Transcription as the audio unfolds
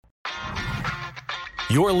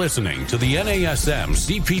You're listening to the NASM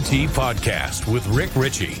CPT podcast with Rick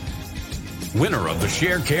Ritchie, winner of the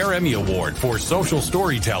Sharecare Emmy Award for Social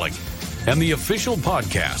Storytelling and the official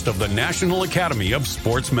podcast of the National Academy of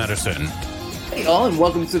Sports Medicine. Hey all, and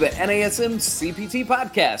welcome to the NASM CPT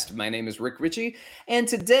podcast. My name is Rick Ritchie, and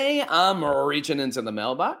today I'm reaching into the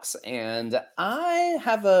mailbox, and I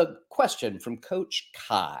have a question from Coach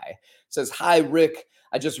Kai. It says, "Hi Rick,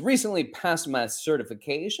 I just recently passed my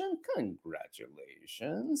certification,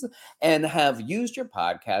 congratulations, and have used your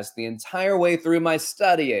podcast the entire way through my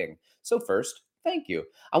studying. So first, thank you.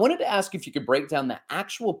 I wanted to ask if you could break down the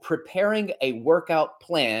actual preparing a workout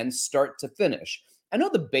plan start to finish. I know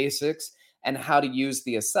the basics and how to use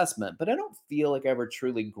the assessment, but I don't feel like I ever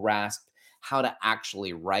truly grasped how to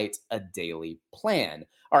actually write a daily plan."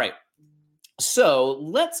 All right. So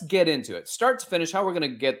let's get into it. Start to finish, how we're going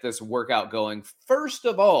to get this workout going. First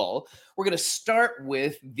of all, we're going to start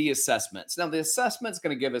with the assessments. Now, the assessment is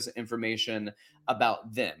going to give us information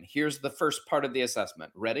about them. Here's the first part of the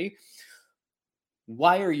assessment. Ready?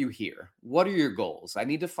 Why are you here? What are your goals? I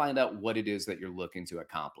need to find out what it is that you're looking to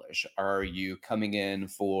accomplish. Are you coming in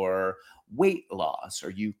for weight loss?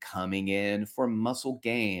 Are you coming in for muscle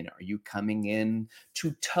gain? Are you coming in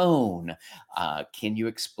to tone? Can you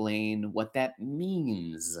explain what that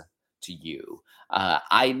means to you?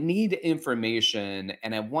 I need information,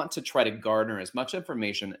 and I want to try to garner as much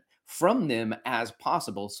information from them as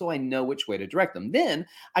possible so I know which way to direct them. Then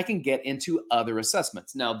I can get into other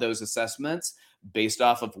assessments. Now, those assessments, based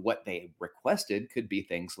off of what they requested, could be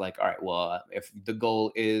things like, all right, well, if the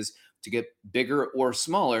goal is to get bigger or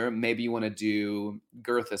smaller, maybe you want to do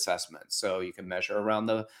girth assessments. So you can measure around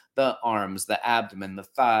the arms, the abdomen, the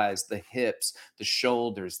thighs, the hips, the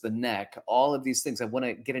shoulders, the neck, all of these things. I want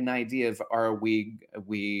to get an idea of, are we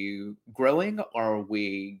growing? Are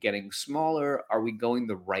we getting smaller? Are we going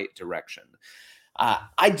the right direction?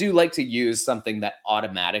 I do like to use something that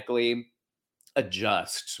automatically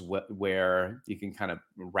adjusts where you can kind of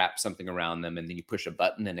wrap something around them and then you push a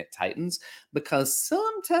button and it tightens, because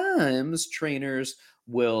sometimes trainers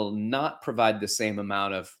will not provide the same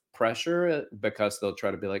amount of pressure because they'll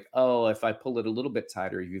try to be like, oh, if I pull it a little bit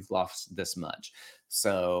tighter, you've lost this much.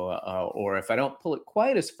 So, or if I don't pull it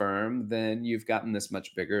quite as firm, then you've gotten this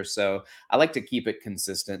much bigger. So I like to keep it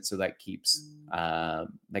consistent. So that keeps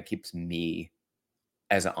me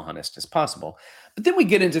as honest as possible. But then we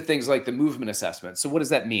get into things like the movement assessment. So what does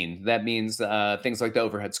that mean? That means things like the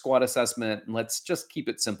overhead squat assessment. And let's just keep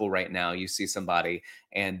it simple right now. You see somebody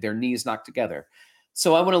and their knees knocked together.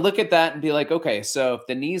 So I want to look at that and be like, okay, so if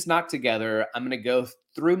the knees knocked together, I'm going to go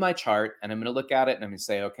through my chart and I'm going to look at it and I'm going to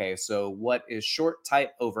say, okay, so what is short, tight,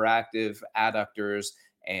 overactive, adductors,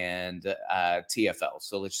 and TFL?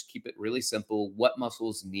 So let's just keep it really simple. What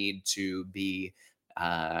muscles need to be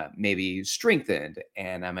maybe strengthened?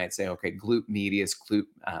 And I might say, okay, glute medius, glute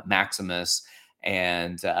maximus,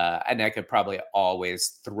 and I could probably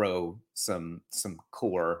always throw some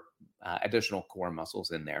core additional core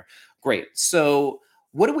muscles in there. Great. So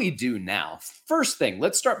what do we do now? First thing,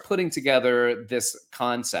 let's start putting together this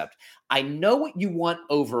concept. I know what you want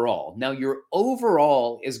overall. Now, your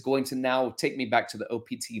overall is going to now take me back to the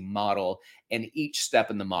OPT model and each step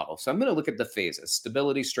in the model. So I'm going to look at the phases: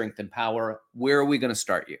 stability, strength, and power. Where are we going to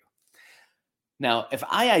start you? Now, if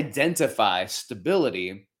I identify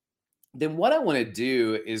stability, then what I want to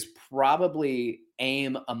do is probably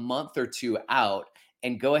aim a month or two out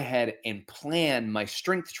and go ahead and plan my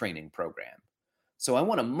strength training program. So I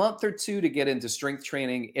want a month or two to get into strength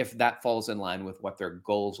training if that falls in line with what their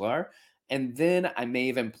goals are. And then I may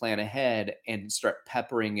even plan ahead and start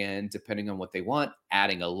peppering in, depending on what they want,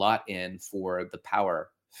 adding a lot in for the power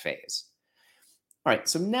phase. All right,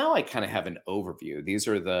 so now I kind of have an overview. These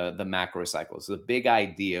are the macro cycles, the big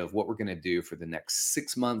idea of what we're going to do for the next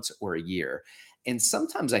 6 months or a year. And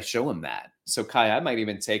sometimes I show them that. So Kai, I might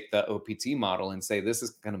even take the OPT model and say, this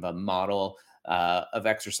is kind of a model of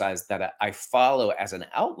exercise that I follow as an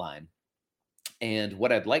outline. And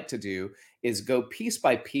what I'd like to do is go piece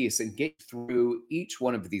by piece and get through each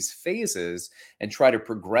one of these phases and try to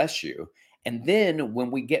progress you. And then when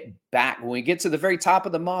we get to the very top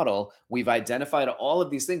of the model, we've identified all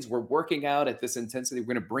of these things we're working out at this intensity.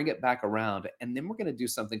 We're going to bring it back around. And then we're going to do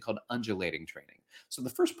something called undulating training. So the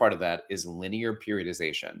first part of that is linear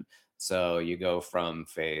periodization. So you go from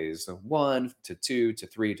phase 1 to 2 to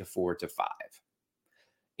 3 to 4 to 5.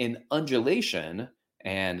 In undulation,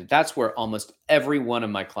 and that's where almost every one of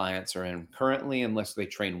my clients are in currently, unless they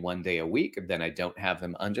train 1 day a week, then I don't have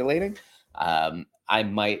them undulating. I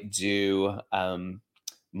might do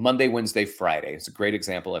Monday, Wednesday, Friday. It's a great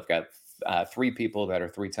example. I've got 3 people that are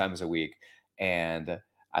 3 times a week, and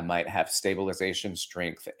I might have stabilization,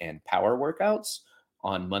 strength, and power workouts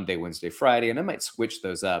on Monday, Wednesday, Friday, and I might switch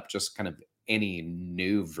those up. Just kind of any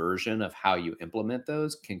new version of how you implement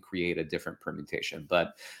those can create a different permutation.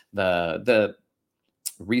 But the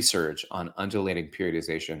research on undulating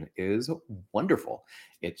periodization is wonderful.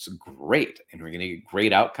 It's great, and we're going to get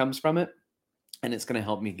great outcomes from it. And it's going to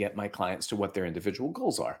help me get my clients to what their individual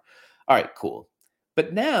goals are. All right, cool.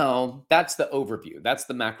 But now that's the overview. That's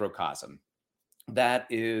the macrocosm. That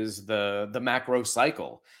is the macro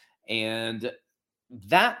cycle. And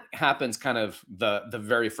that happens kind of the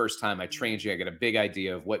very first time I trained you. I get a big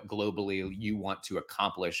idea of what globally you want to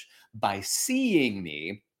accomplish by seeing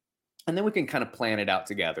me. And then we can kind of plan it out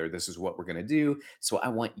together. This is what we're going to do. So I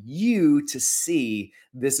want you to see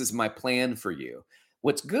this is my plan for you.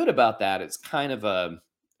 What's good about that, it's kind of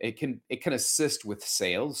it can assist with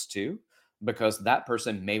sales too, because that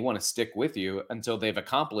person may want to stick with you until they've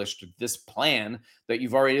accomplished this plan that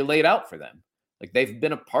you've already laid out for them. Like they've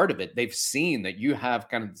been a part of it. They've seen that you have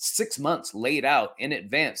kind of 6 months laid out in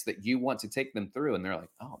advance that you want to take them through. And they're like,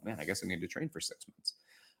 oh man, I guess I need to train for 6 months.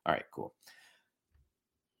 All right, cool.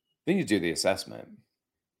 Then you do the assessment.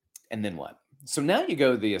 And then what? So now you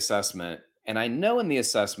go to the assessment, and I know in the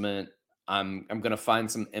assessment, I'm going to find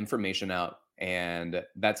some information out, and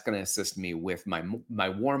that's going to assist me with my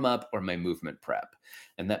warm up or my movement prep.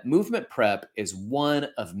 And that movement prep is one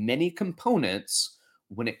of many components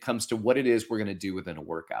when it comes to what it is we're going to do within a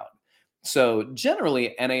workout. So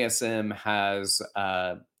generally, NASM has,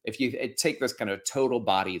 if you take this kind of total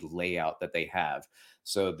body layout that they have,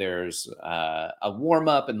 so there's a warm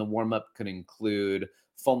up, and the warm up could include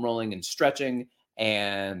foam rolling and stretching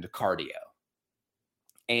and cardio.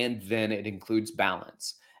 And then it includes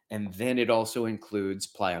balance. And then it also includes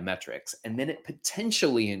plyometrics. And then it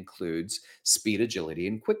potentially includes speed, agility,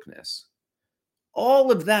 and quickness. All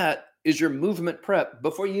of that is your movement prep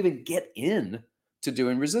before you even get in to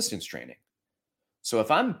doing resistance training. So if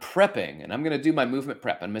I'm prepping and I'm going to do my movement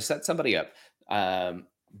prep, I'm going to set somebody up,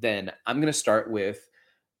 then I'm going to start with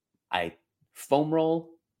I foam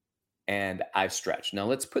roll and I stretch. Now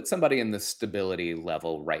let's put somebody in the stability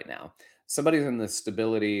level right now. Somebody's in the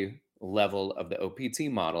stability level of the OPT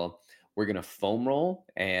model. We're going to foam roll,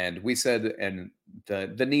 and we said, and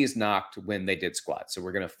the knees knocked when they did squats. So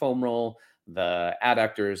we're going to foam roll the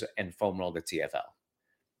adductors and foam roll the TFL.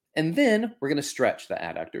 And then we're going to stretch the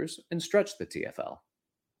adductors and stretch the TFL.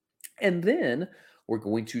 And then we're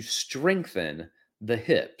going to strengthen the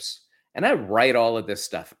hips. And I write all of this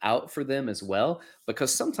stuff out for them as well,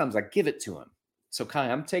 because sometimes I give it to them. So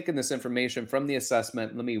Kai, I'm taking this information from the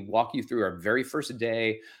assessment. Let me walk you through our very first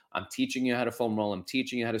day. I'm teaching you how to foam roll. I'm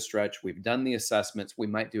teaching you how to stretch. We've done the assessments. We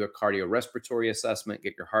might do a cardiorespiratory assessment,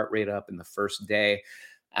 get your heart rate up in the first day,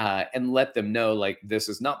 and let them know, like, this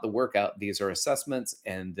is not the workout. These are assessments,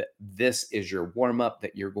 and this is your warm-up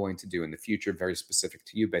that you're going to do in the future, very specific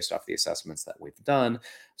to you based off the assessments that we've done.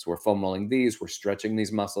 So we're foam rolling these, we're stretching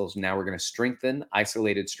these muscles. Now we're going to strengthen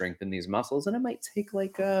these muscles, and it might take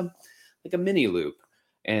like a mini loop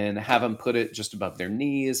and have them put it just above their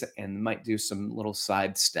knees, and might do some little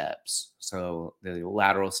side steps. So the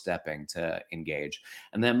lateral stepping to engage,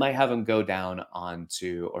 and then might have them go down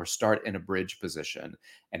onto or start in a bridge position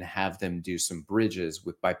and have them do some bridges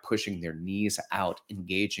by pushing their knees out,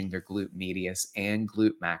 engaging their glute medius and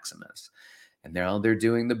glute maximus. And they're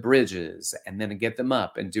doing the bridges, and then get them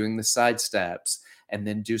up and doing the side steps, and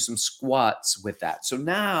then do some squats with that. So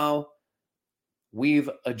now we've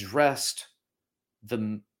addressed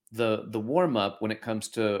the warm up when it comes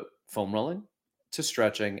to foam rolling, to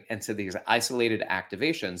stretching, and to these isolated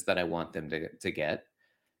activations that I want them to get.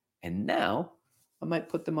 And now I might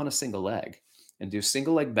put them on a single leg and do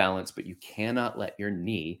single leg balance, but you cannot let your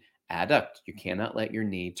knee adduct. You cannot let your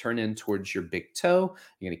knee turn in towards your big toe.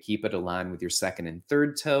 You're going to keep it aligned with your second and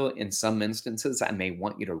third toe. In some instances, I may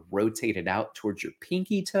want you to rotate it out towards your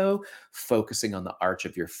pinky toe, focusing on the arch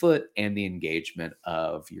of your foot and the engagement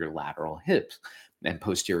of your lateral hips and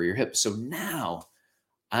posterior hips. So now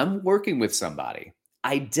I'm working with somebody,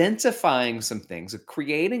 identifying some things,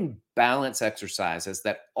 creating balance exercises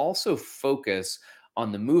that also focus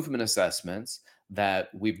on the movement assessments that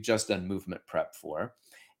we've just done movement prep for.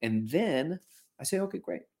 And then I say, okay,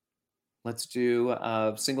 great. Let's do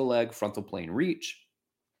a single leg frontal plane reach.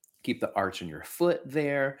 Keep the arch in your foot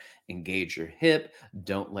there. Engage your hip.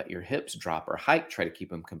 Don't let your hips drop or hike. Try to keep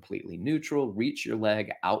them completely neutral. Reach your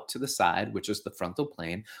leg out to the side, which is the frontal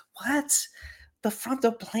plane. What? The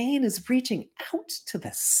frontal plane is reaching out to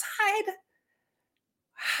the side?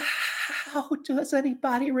 How does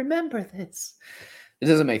anybody remember this? It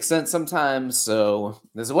doesn't make sense sometimes. So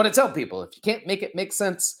this is what I tell people. If you can't make it make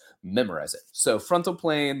sense, memorize it. So frontal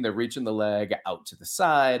plane, they're reaching the leg out to the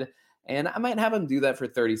side. And I might have them do that for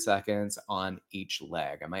 30 seconds on each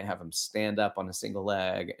leg. I might have them stand up on a single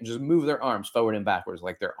leg and just move their arms forward and backwards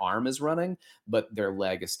like their arm is running, but their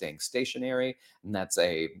leg is staying stationary. And that's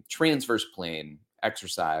a transverse plane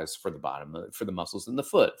exercise for the bottom, for the muscles in the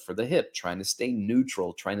foot, for the hip, trying to stay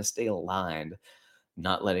neutral, trying to stay aligned,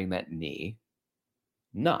 not letting that knee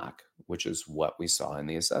knock, which is what we saw in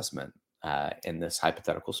the assessment in this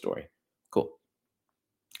hypothetical story. Cool.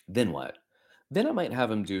 Then what? Then I might have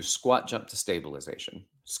them do squat jump to stabilization,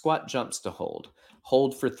 squat jumps to hold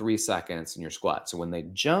for 3 seconds in your squat. So when they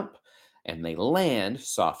jump and they land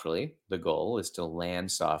softly, the goal is to land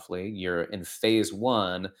softly. You're in phase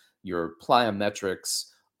one, your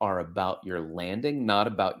plyometrics are about your landing, not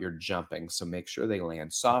about your jumping. So make sure they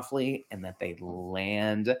land softly and that they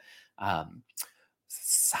land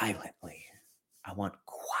silently. I want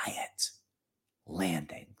quiet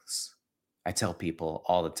landings. I tell people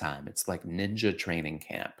all the time, it's like ninja training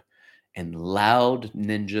camp, and loud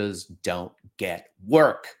ninjas don't get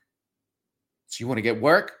work. So you want to get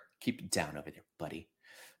work? Keep it down over there, buddy.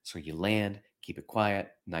 So you land, keep it quiet,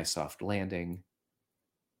 nice soft landing,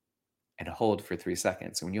 and hold for 3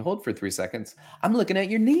 seconds. And when you hold for 3 seconds, I'm looking at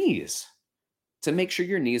your knees to make sure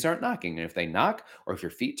your knees aren't knocking. And if they knock, or if your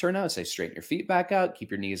feet turn out, say straighten your feet back out, keep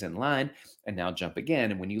your knees in line, and now jump again.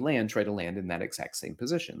 And when you land, try to land in that exact same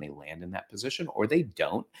position. They land in that position or they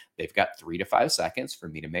don't. They've got 3 to 5 seconds for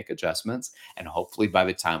me to make adjustments. And hopefully by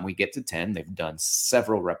the time we get to 10, they've done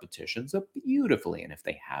several repetitions of beautifully. And if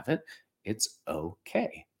they haven't, it's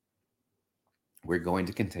okay. We're going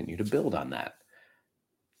to continue to build on that.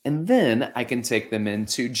 And then I can take them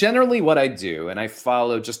into generally what I do, and I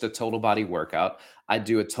follow just a total body workout. I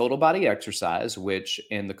do a total body exercise, which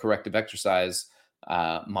in the corrective exercise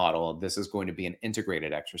model, this is going to be an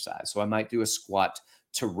integrated exercise. So I might do a squat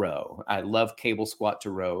to row. I love cable squat to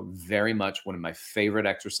row very much. One of my favorite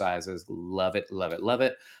exercises. Love it, love it, love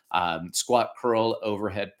it. Squat, curl,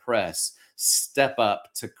 overhead press. Step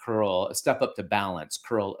up to curl, step up to balance,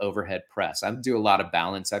 curl, overhead press. I do a lot of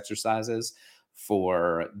balance exercises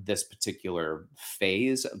for this particular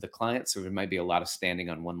phase of the client. So there might be a lot of standing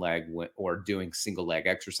on one leg or doing single leg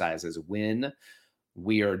exercises when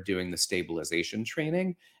we are doing the stabilization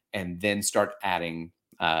training, and then start adding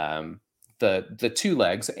the 2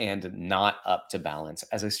 legs and not up to balance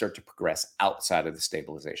as I start to progress outside of the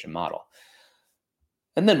stabilization model.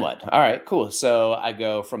 And then what? All right, cool. So I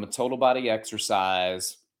go from a total body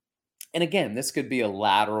exercise. And again, this could be a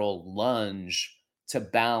lateral lunge to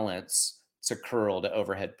balance to curl to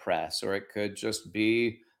overhead press, or it could just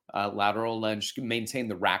be a lateral lunge, maintain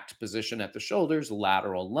the racked position at the shoulders,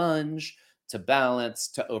 lateral lunge to balance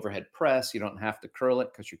to overhead press. You don't have to curl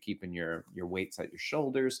it because you're keeping your weights at your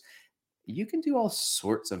shoulders. You can do all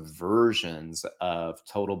sorts of versions of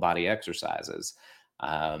total body exercises.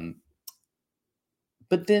 But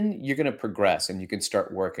then you're going to progress and you can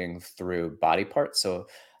start working through body parts. So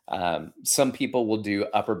some people will do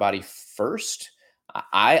upper body first.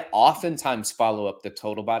 I oftentimes follow up the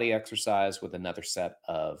total body exercise with another set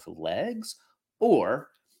of legs,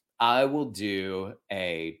 or I will do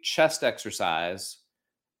a chest exercise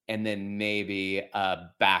and then maybe a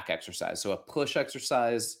back exercise. So a push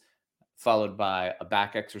exercise followed by a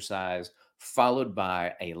back exercise, followed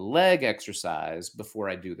by a leg exercise before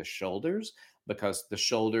I do the shoulders, because the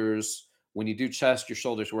shoulders, when you do chest, your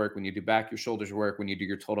shoulders work. When you do back, your shoulders work. When you do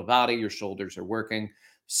your total body, your shoulders are working.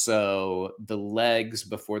 So the legs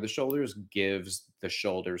before the shoulders gives the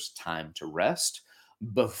shoulders time to rest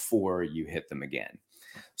before you hit them again.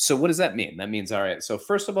 So what does that mean? That means, all right, so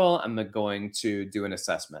first of all, I'm going to do an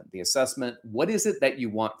assessment. The assessment, what is it that you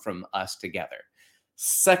want from us together?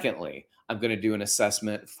 Secondly, I'm going to do an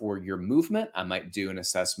assessment for your movement. I might do an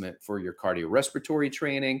assessment for your cardiorespiratory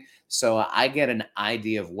training. So I get an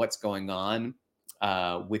idea of what's going on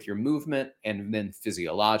with your movement, and then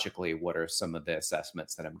physiologically, what are some of the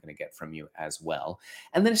assessments that I'm going to get from you as well.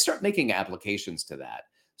 And then start making applications to that.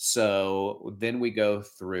 So then we go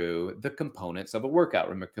through the components of a workout.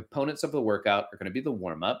 Remember, components of the workout are going to be the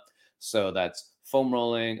warm-up. So that's foam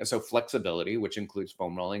rolling, so flexibility, which includes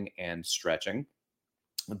foam rolling and stretching.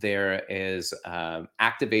 There is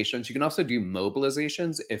activations. You can also do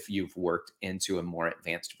mobilizations if you've worked into a more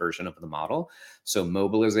advanced version of the model. So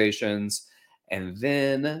mobilizations, and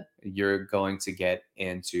then you're going to get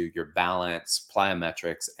into your balance,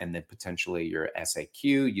 plyometrics, and then potentially your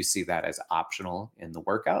SAQ. You see that as optional in the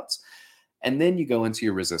workouts. And then you go into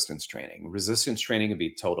your resistance training. Resistance training would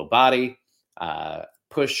be total body,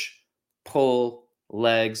 push, pull,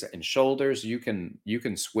 legs and shoulders, you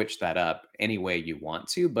can switch that up any way you want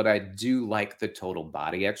to, but I do like the total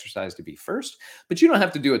body exercise to be first. But you don't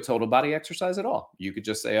have to do a total body exercise at all. You could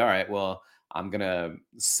just say, all right, well, I'm gonna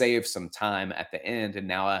save some time at the end, and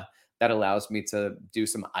now that allows me to do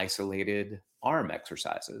some isolated arm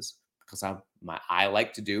exercises because I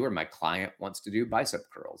like to do, or my client wants to do, bicep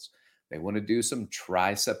curls. They want to do some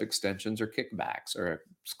tricep extensions or kickbacks or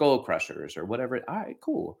skull crushers or whatever. All right,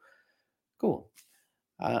 cool, cool.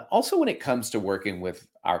 Also, when it comes to working with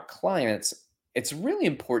our clients, it's really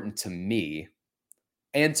important to me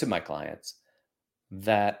and to my clients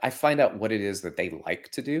that I find out what it is that they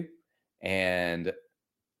like to do and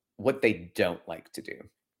what they don't like to do.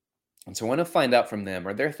 And so I want to find out from them,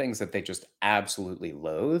 are there things that they just absolutely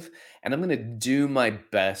loathe? And I'm going to do my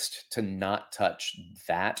best to not touch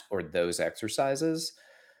that or those exercises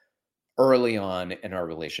early on in our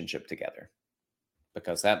relationship together,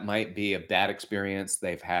 because that might be a bad experience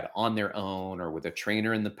they've had on their own or with a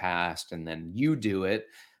trainer in the past. And then you do it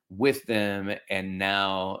with them. And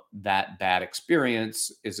now that bad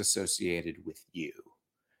experience is associated with you.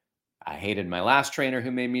 I hated my last trainer who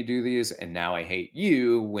made me do these. And now I hate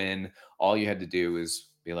you, when all you had to do is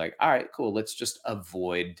be like, all right, cool. Let's just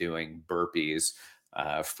avoid doing burpees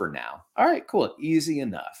for now. All right, cool. Easy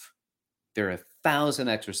enough. There are 1,000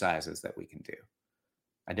 exercises that we can do.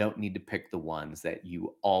 I don't need to pick the ones that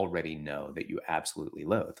you already know that you absolutely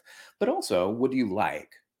loathe. But also, what do you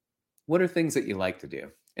like? What are things that you like to do?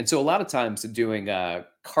 And so a lot of times doing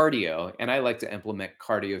cardio, and I like to implement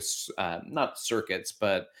cardio, not circuits,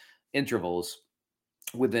 but intervals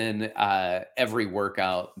within every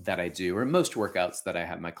workout that I do, or most workouts that I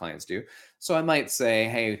have my clients do. So I might say,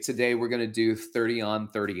 hey, today we're going to do 30 on,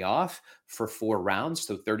 30 off for 4 rounds.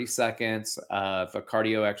 So 30 seconds of a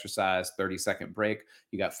cardio exercise, 30-second break.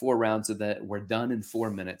 You got 4 rounds of that. We're done in 4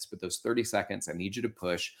 minutes, but those 30 seconds, I need you to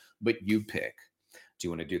push, but you pick. Do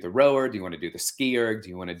you want to do the rower? Do you want to do the ski erg? Do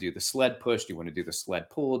you want to do the sled push? Do you want to do the sled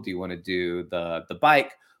pull? Do you want to do the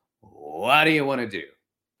bike? What do you want to do?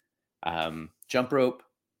 Jump rope.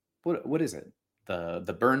 What is it?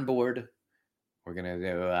 The burn board. We're gonna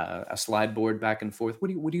do a slide board back and forth. What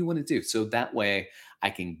do you want to do? So that way I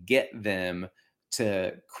can get them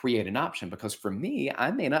to create an option, because for me, I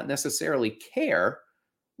may not necessarily care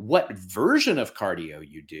what version of cardio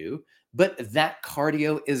you do, but that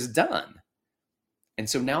cardio is done. And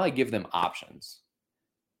so now I give them options.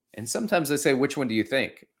 And sometimes they say, which one do you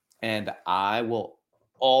think? And I will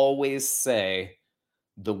always say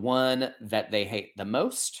the one that they hate the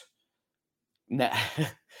most.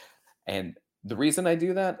 And the reason I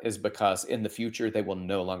do that is because in the future, they will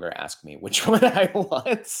no longer ask me which one I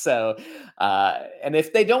want. So, and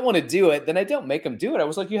if they don't want to do it, then I don't make them do it. I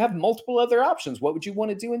was like, you have multiple other options. What would you want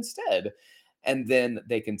to do instead? And then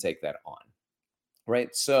they can take that on.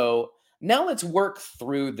 Right. So now let's work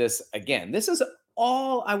through this again. This is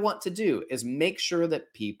all I want to do, is make sure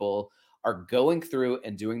that people are going through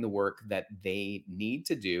and doing the work that they need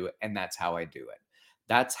to do. And that's how I do it.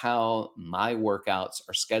 That's how my workouts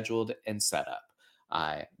are scheduled and set up.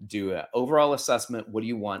 I do an overall assessment. What do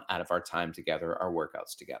you want out of our time together, our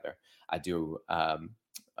workouts together? I do a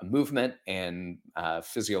movement and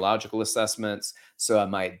physiological assessments. So I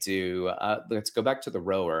might do, let's go back to the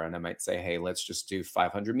rower, and I might say, hey, let's just do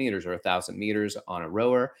 500 meters or 1,000 meters on a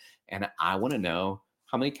rower. And I want to know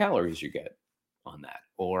how many calories you get on that.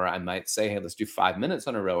 Or I might say, hey, let's do 5 minutes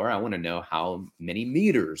on a rower. I want to know how many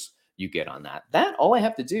meters you get on that. That all I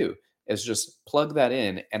have to do is just plug that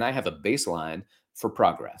in, and I have a baseline for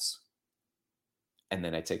progress. And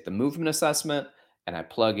then I take the movement assessment and I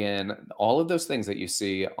plug in all of those things that you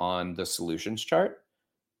see on the solutions chart.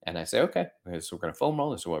 And I say, okay, so we're going to foam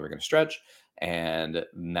roll. This is what we're going to stretch. And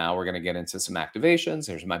now we're going to get into some activations.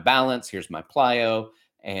 Here's my balance. Here's my plyo.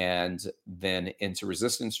 And then into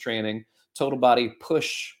resistance training, total body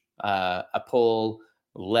push, a pull,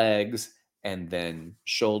 legs, and then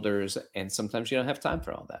shoulders. And sometimes you don't have time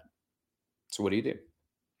for all that. So what do?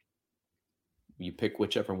 You pick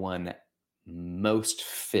whichever one most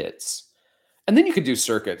fits. And then you can do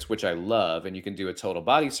circuits, which I love. And you can do a total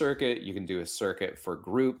body circuit. You can do a circuit for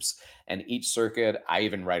groups. And each circuit, I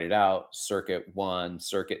even write it out: circuit 1,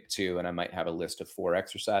 circuit 2. And I might have a list of 4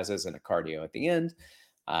 exercises and a cardio at the end.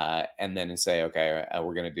 And then say, okay,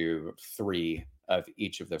 we're going to do 3 of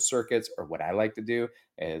each of those circuits. Or what I like to do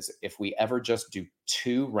is, if we ever just do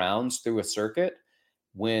 2 rounds through a circuit,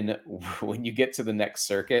 when you get to the next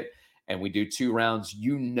circuit and we do 2 rounds,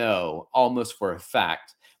 you know almost for a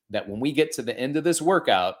fact that when we get to the end of this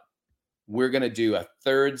workout, we're going to do a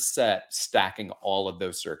 3rd set stacking all of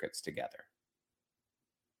those circuits together.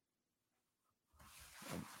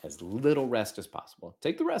 as little rest as possible.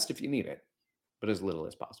 Take the rest if you need it, but as little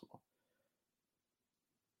as possible.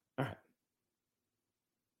 All right.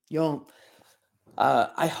 Y'all,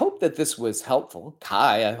 I hope that this was helpful.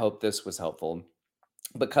 Kai, I hope this was helpful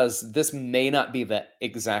because this may not be the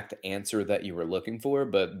exact answer that you were looking for,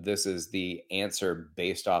 but this is the answer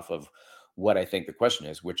based off of what I think the question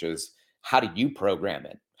is, which is how do you program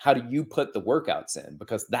it? How do you put the workouts in?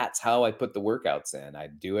 Because that's how I put the workouts in. I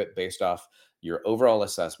do it based off your overall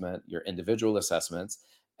assessment, your individual assessments,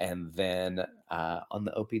 and then on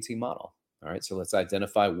the OPT model. All right, so let's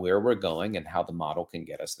identify where we're going and how the model can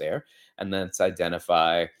get us there. And then let's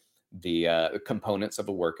identify the components of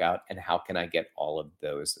a workout and how can I get all of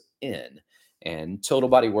those in. And total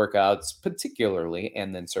body workouts, particularly,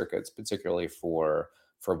 and then circuits, particularly for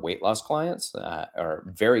weight loss clients, are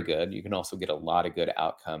very good. You can also get a lot of good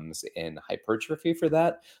outcomes in hypertrophy for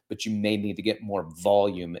that, but you may need to get more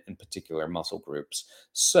volume in particular muscle groups.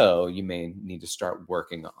 So you may need to start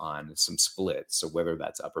working on some splits. So whether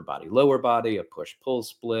that's upper body, lower body, a push pull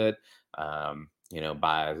split,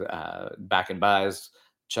 by back and buys,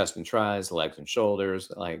 chest and tries, legs and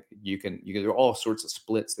shoulders. Like there are all sorts of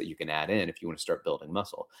splits that you can add in if you want to start building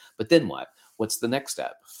muscle. But then what? What's the next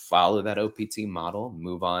step? Follow that OPT model,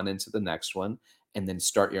 move on into the next one, and then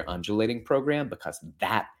start your undulating program because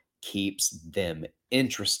that keeps them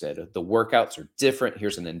interested. The workouts are different.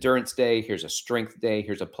 Here's an endurance day. Here's a strength day.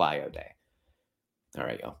 Here's a plyo day. All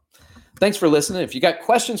right, y'all. Thanks for listening. If you got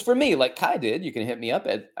questions for me, like Kai did, you can hit me up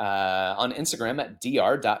at on Instagram at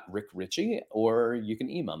dr.rickritchie, or you can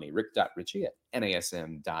email me,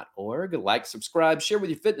 rick.ritchie@nasm.org. Like, subscribe, share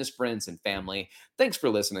with your fitness friends and family. Thanks for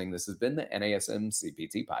listening. This has been the NASM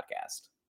CPT Podcast.